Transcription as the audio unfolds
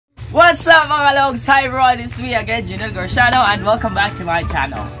What's up mga logs? Hi everyone, it's me again, Nell Garciano, and welcome back to my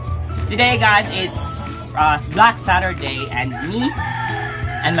channel. Today guys, it's Black Saturday and me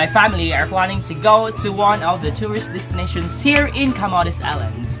and my family are planning to go to one of the tourist destinations here in Camotes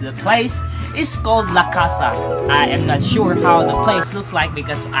Islands. The place is called La Casa. I am not sure how the place looks like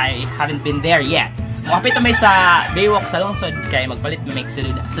because I haven't been there yet. Makapit na may sa daywalk sa lungsod kaya magpalit na may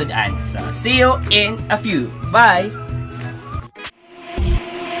sudan. So, see you in a few. Bye!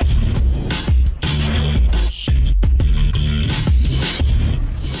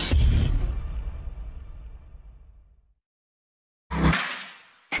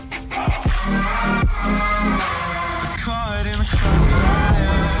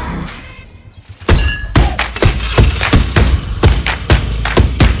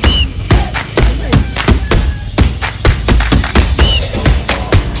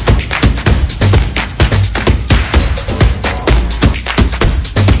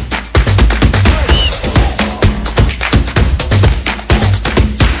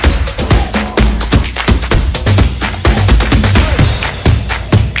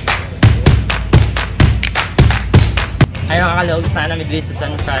 Ayun mga kalog, sana may bilis sa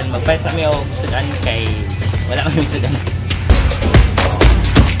San. Magpalit kami o sudan kay wala kami sudan.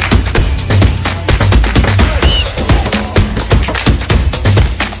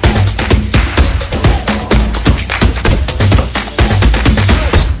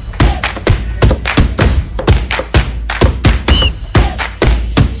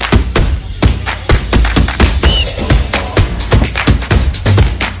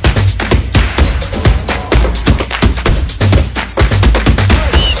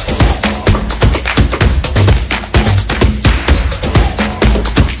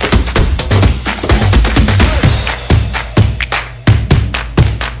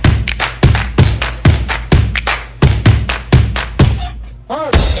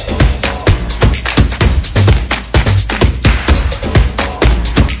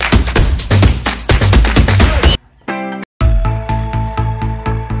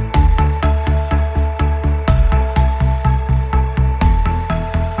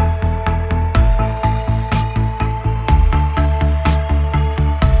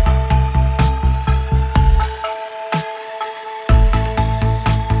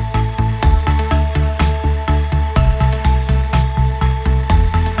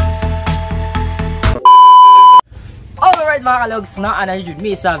 Mga kalogs, na-anajud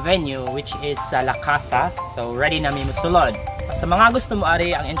mi sa venue which is La Casa. So ready na mi musulod. Sa mga gusto mo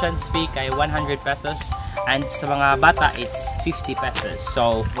ari, ang entrance fee kay 100 pesos and sa mga bata is 50 pesos.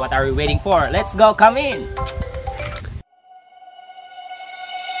 So what are we waiting for? Let's go, come in!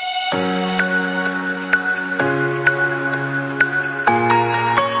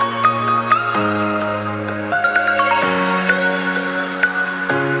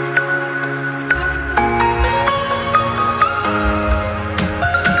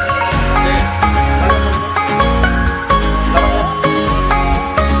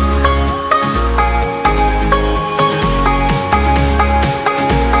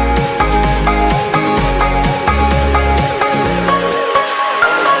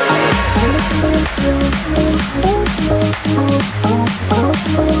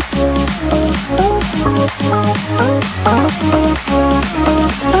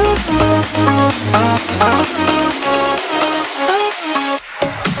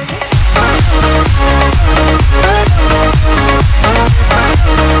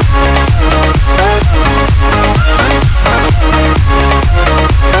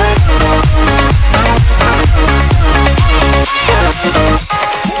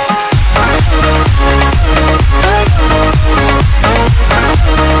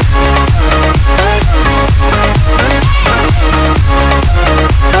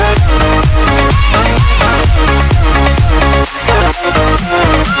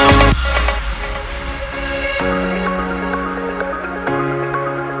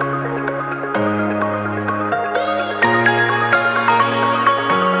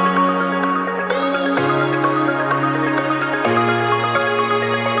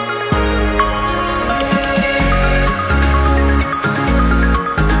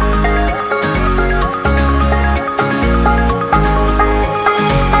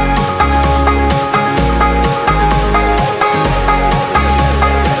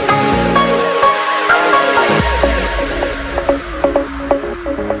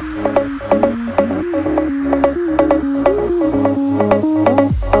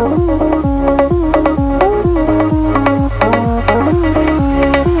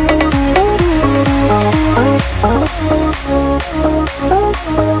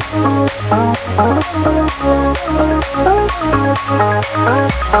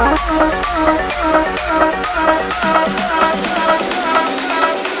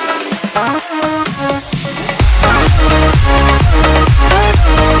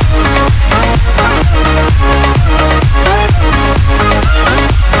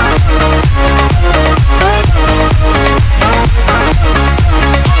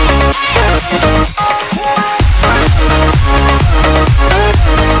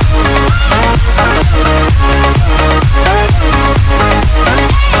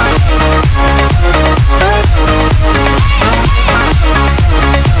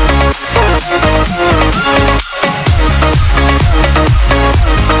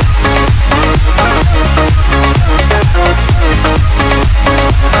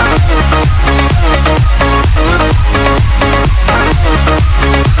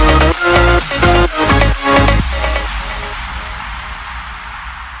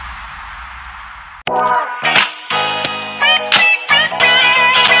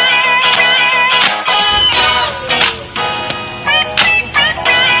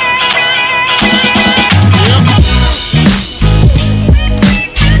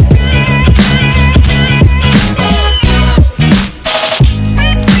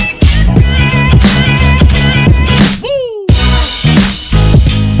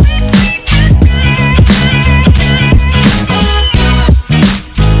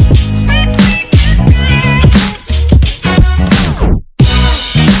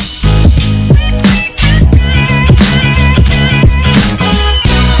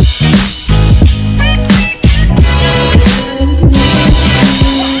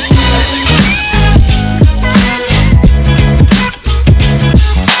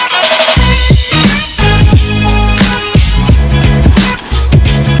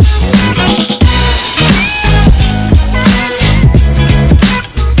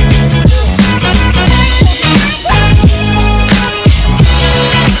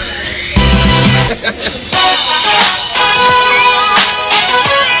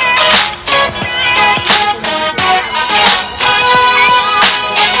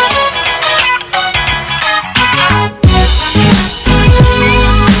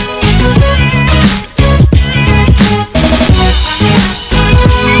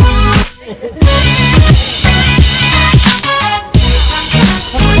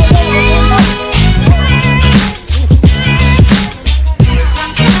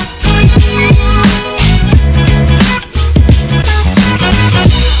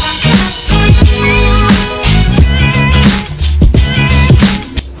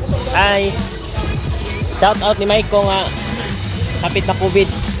 Shout out ni Maiko nga hapit na COVID.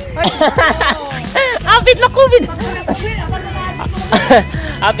 Hapit na COVID.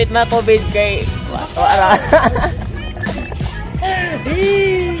 Hapit na COVID kay wala.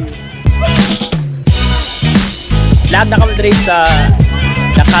 Lahat na kami diri sa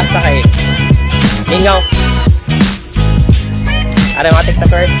Casa kay Mingaw. Are mga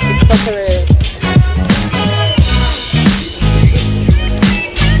TikTokers.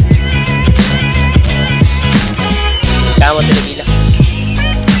 Kamu tidak gila.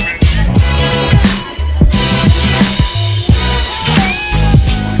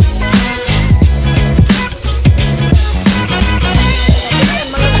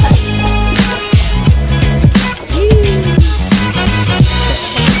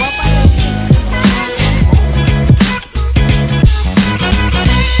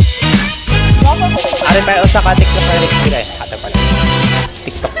 Ari tayo sa TikTok na rin sila. Ate pala.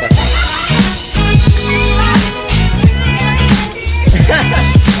 TikTok na.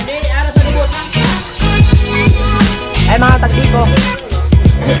 Ay mga tagbiko.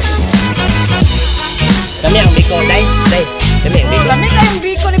 Dami ang biko, dai. Dami ang biko. Dami kayong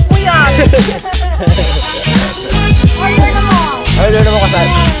biko ni Puyan. Order na mo ka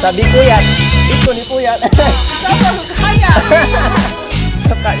sa biko yan. Biko ni Puyan. Susukaya.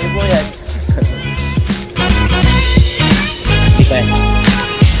 Suka ni Puyan. Biko yan.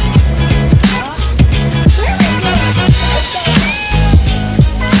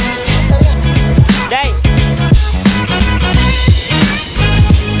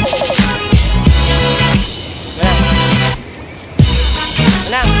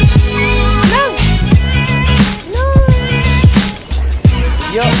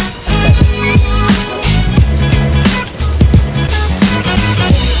 Yo.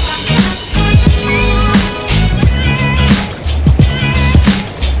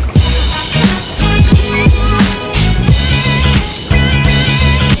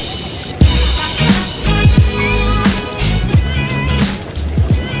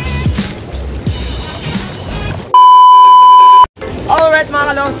 Alright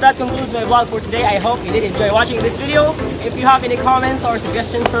mga kalongs, that concludes my vlog for today. I hope you did enjoy watching this video. If you have any comments or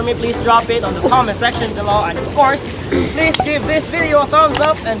suggestions for me, please drop it on the comment section below. And of course, please give this video a thumbs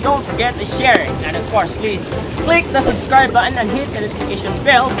up and don't forget to share it. And of course, please click the subscribe button and hit the notification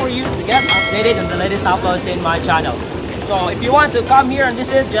bell for you to get updated on the latest uploads in my channel. So if you want to come here and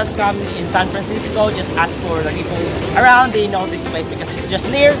visit, just come in San Francisco. Just ask for the people around. They know this place because it's just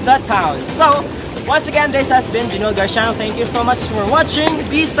near the town. So once again, this has been Nell Garciano. Thank you so much for watching.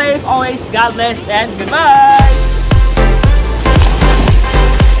 Be safe always. God bless and goodbye.